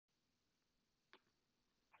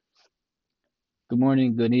Good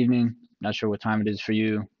morning, good evening. Not sure what time it is for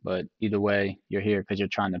you, but either way, you're here because you're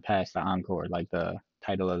trying to pass the encore, like the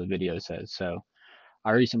title of the video says. So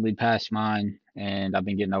I recently passed mine, and I've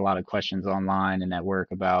been getting a lot of questions online and at work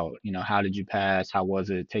about, how did you pass? How was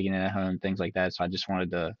it taking it at home? Things like that. So I just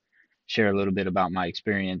wanted to share a little bit about my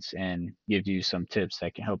experience and give you some tips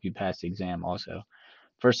that can help you pass the exam also.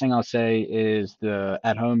 First thing I'll say is the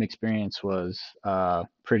at home experience was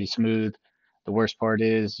pretty smooth. The worst part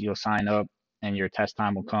is you'll sign up and your test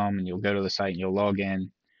time will come and you'll go to the site and you'll log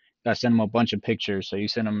in. I send them a bunch of pictures. So you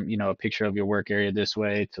send them, a picture of your work area this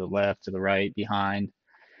way, to the left, to the right, behind.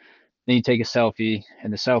 Then you take a selfie,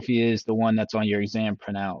 and the selfie is the one that's on your exam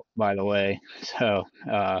printout, by the way. So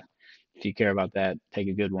if you care about that, take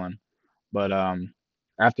a good one. But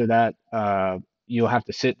after that, you'll have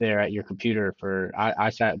to sit there at your computer for.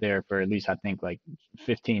 I sat there for at least I think like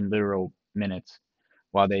 15 literal minutes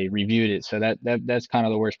while they reviewed it. So that's kind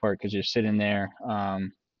of the worst part because you're sitting there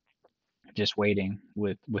just waiting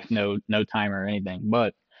with no timer or anything.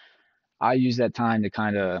 But I use that time to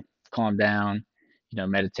kind of calm down,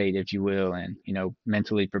 meditate if you will, and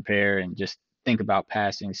mentally prepare and just think about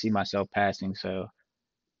passing, see myself passing. So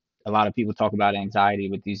a lot of people talk about anxiety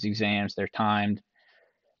with these exams. They're timed.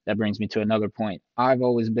 That brings me to another point. I've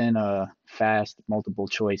always been a fast multiple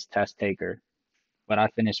choice test taker, but I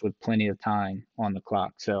finished with plenty of time on the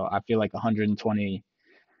clock. So I feel like 120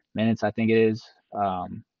 minutes, I think it is,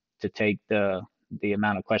 to take the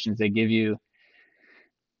amount of questions they give you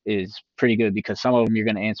is pretty good because some of them you're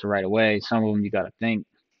going to answer right away. Some of them you got to think,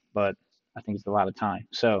 but I think it's a lot of time.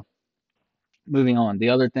 So moving on, the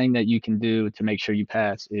other thing that you can do to make sure you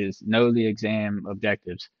pass is know the exam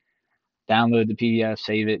objectives. Download the PDF,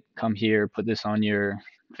 save it, come here, put this on your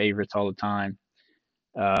favorites all the time,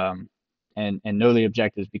 um, and know the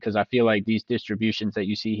objectives because I feel like these distributions that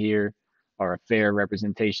you see here are a fair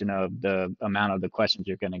representation of the amount of the questions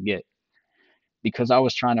you're going to get. Because I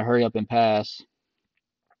was trying to hurry up and pass,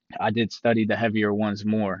 I did study the heavier ones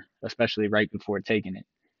more, especially right before taking it.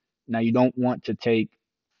 Now, you don't want to take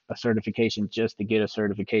a certification just to get a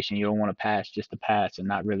certification. You don't want to pass just to pass and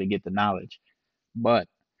not really get the knowledge. But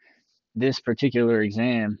this particular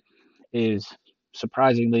exam is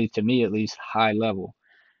surprisingly, to me at least, high level.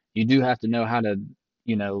 You do have to know how to,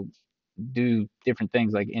 you know, do different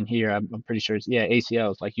things. Like in here, I'm pretty sure it's, yeah,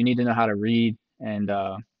 ACLs. Like you need to know how to read and,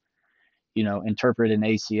 interpret an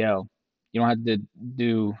ACL. You don't have to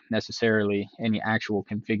do necessarily any actual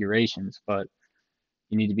configurations, but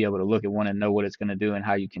you need to be able to look at one and know what it's going to do and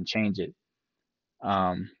how you can change it.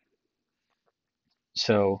 Um,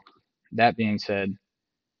 so that being said,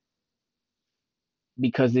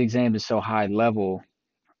 because the exam is so high level,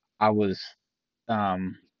 I was,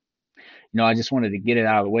 um, I just wanted to get it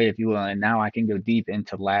out of the way, if you will, and now I can go deep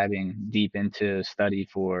into labbing, deep into study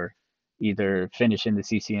for either finishing the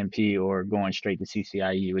CCNP or going straight to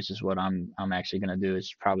CCIE, which is what I'm actually going to do.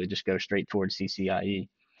 Is probably just go straight towards CCIE.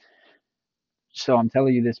 So I'm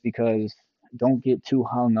telling you this because don't get too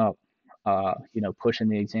hung up, pushing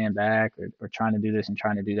the exam back or trying to do this and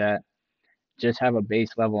trying to do that. Just have a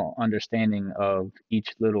base level understanding of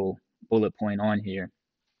each little bullet point on here.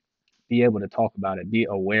 Be able to talk about it. Be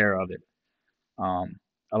aware of it. Um,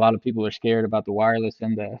 a lot of people are scared about the wireless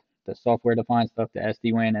and the software defined stuff, the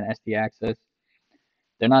SD-WAN and SD access.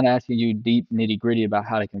 They're not asking you deep nitty gritty about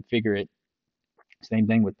how to configure it. Same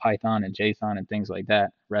thing with Python and JSON and things like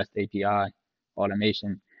that, REST API,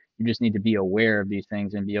 automation. You just need to be aware of these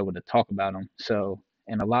things and be able to talk about them. So,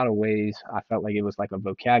 in a lot of ways, I felt like it was like a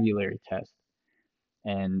vocabulary test.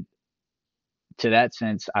 And to that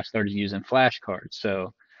sense, I started using flashcards.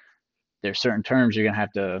 So, there's certain terms you're going to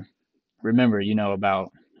have to remember,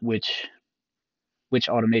 about which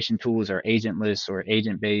automation tools are agentless or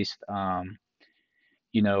agent based,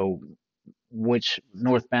 you know, which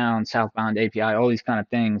northbound, southbound API, all these kind of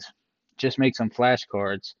things. Just make some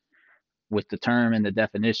flashcards with the term and the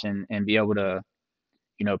definition and be able to,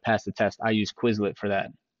 pass the test. I use Quizlet for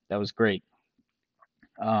that. That was great.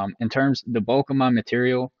 In terms, the bulk of my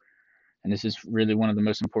material, and this is really one of the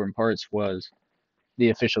most important parts, was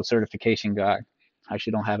the official certification guide. I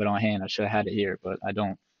actually don't have it on hand. I should have had it here, but I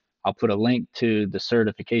don't. I'll put a link to the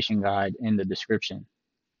certification guide in the description.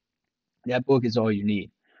 That book is all you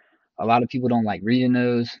need. A lot of people don't like reading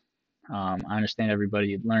those. I understand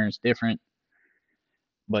everybody learns different,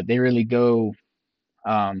 but they really go.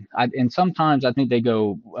 And sometimes I think they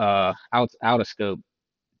go out of scope,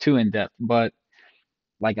 too in depth. But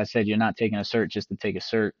like I said, you're not taking a cert just to take a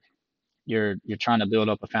cert. You're trying to build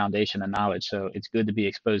up a foundation of knowledge. So it's good to be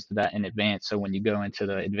exposed to that in advance. So when you go into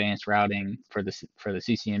the advanced routing for the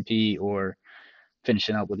CCNP or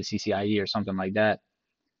finishing up with the CCIE or something like that,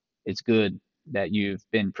 it's good that you've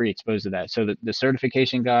been pre-exposed to that. So the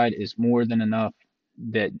certification guide is more than enough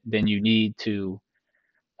than you need to,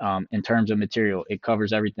 in terms of material. It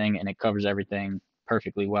covers everything, and it covers everything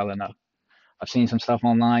perfectly well enough. I've seen some stuff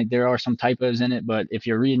online. There are some typos in it, but if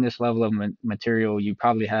you're reading this level of material, you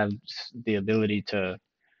probably have the ability to,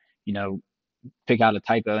 you know, pick out a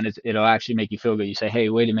typo, and it'll actually make you feel good. You say, hey,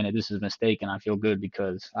 wait a minute, this is a mistake, and I feel good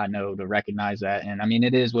because I know to recognize that. And I mean,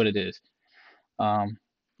 it is what it is. Um,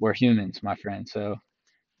 we're humans, my friend. So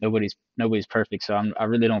nobody's perfect. So I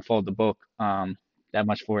really don't fault the book that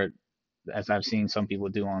much for it, as I've seen some people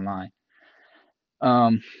do online.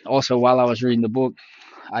 Also, while I was reading the book,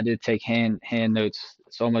 I did take hand notes.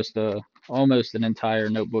 It's almost an entire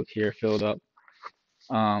notebook here filled up.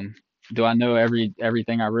 Um, do I know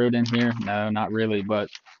everything I wrote in here? No, not really. But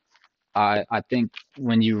I think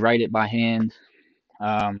when you write it by hand,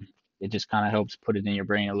 um, it just kind of helps put it in your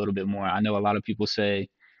brain a little bit more. I know a lot of people say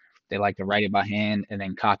they like to write it by hand and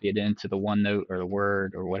then copy it into the OneNote or the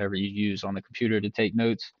Word or whatever you use on the computer to take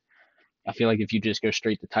notes. I feel like if you just go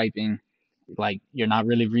straight to typing, like you're not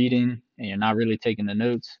really reading and you're not really taking the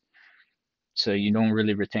notes, so you don't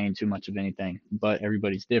really retain too much of anything. But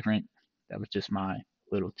everybody's different. That was just my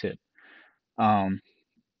little tip. Um,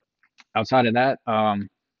 Outside of that,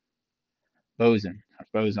 boson,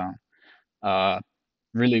 boson, uh,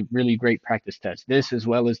 really great practice test. This as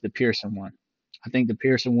well as the Pearson one. I think the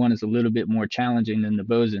Pearson one is a little bit more challenging than the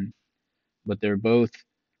boson, but they're both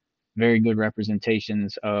very good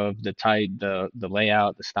representations of the type, the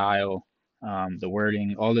layout, the style, the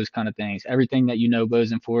wording, all those kind of things. Everything that you know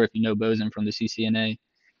boson for, if you know boson from the CCNA,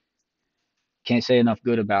 can't say enough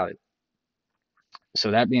good about it.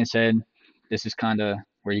 So that being said, this is kind of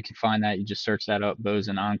where you can find that. You just search that up,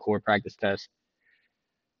 boson ENCOR practice test.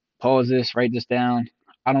 Pause this, write this down.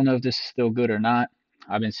 I don't know if this is still good or not.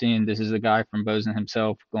 I've been seeing this is a guy from boson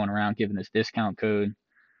himself going around giving this discount code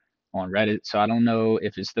on Reddit. So I don't know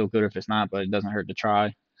if it's still good or if it's not, but it doesn't hurt to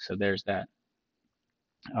try. So there's that.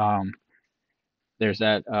 Um, there's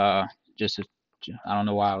that. Just I don't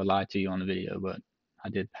know why I would lie to you on the video, but I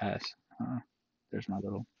did pass. Uh, there's my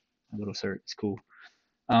little cert. It's cool.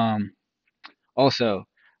 Um, Also,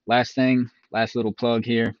 last thing, last little plug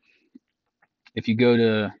here. If you go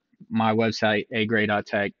to my website,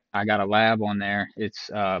 agrade.tech, I got a lab on there. It's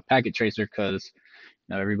packet tracer because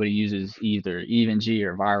everybody uses either EvenG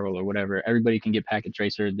or Viral or whatever. Everybody can get packet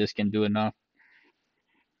tracer. This can do enough.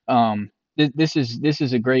 This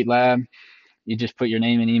is a great lab. You just put your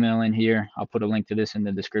name and email in here. I'll put a link to this in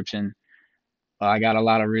the description. I got a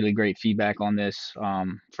lot of really great feedback on this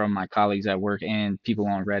from my colleagues at work and people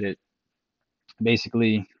on Reddit.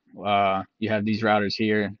 Basically, you have these routers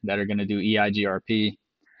here that are going to do EIGRP.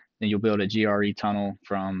 Then you'll build a GRE tunnel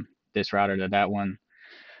from this router to that one.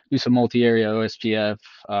 Do some multi-area OSPF,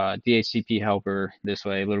 DHCP helper this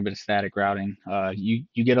way, a little bit of static routing.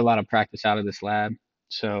 You get a lot of practice out of this lab.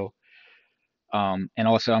 So, and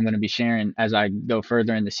also I'm going to be sharing, as I go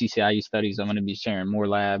further in the CCIE studies, I'm going to be sharing more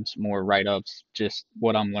labs, more write-ups, just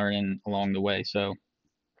what I'm learning along the way. So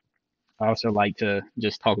I also like to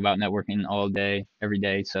just talk about networking all day, every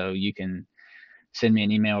day. So you can send me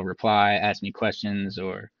an email, reply, ask me questions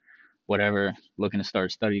or whatever, looking to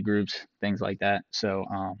start study groups, things like that. So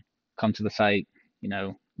come to the site,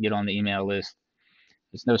 get on the email list.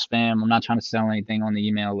 There's no spam. I'm not trying to sell anything on the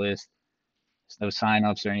email list. There's no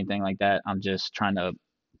signups or anything like that. I'm just trying to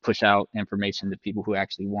push out information to people who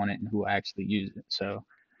actually want it and who actually use it. So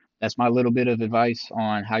that's my little bit of advice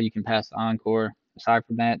on how you can pass the ENCOR. Aside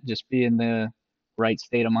from that, just be in the right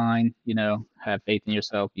state of mind, have faith in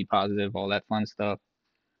yourself, be positive, all that fun stuff.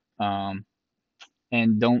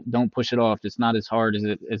 And don't push it off. It's not as hard as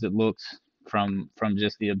it looks from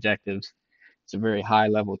just the objectives. It's a very high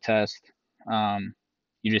level test.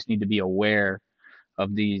 You just need to be aware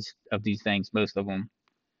of these things, most of them.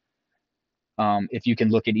 If you can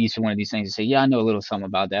look at each one of these things and say, yeah, I know a little something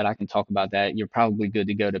about that, I can talk about that, you're probably good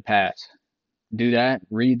to go to pass. Do that.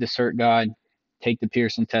 Read the cert guide. Take the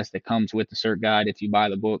Pearson test that comes with the cert guide. If you buy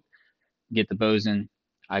the book, get the boson.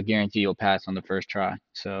 I guarantee you'll pass on the first try.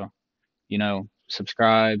 So,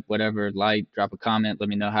 subscribe, whatever, like, drop a comment. Let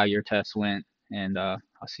me know how your test went, and I'll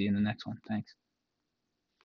see you in the next one. Thanks.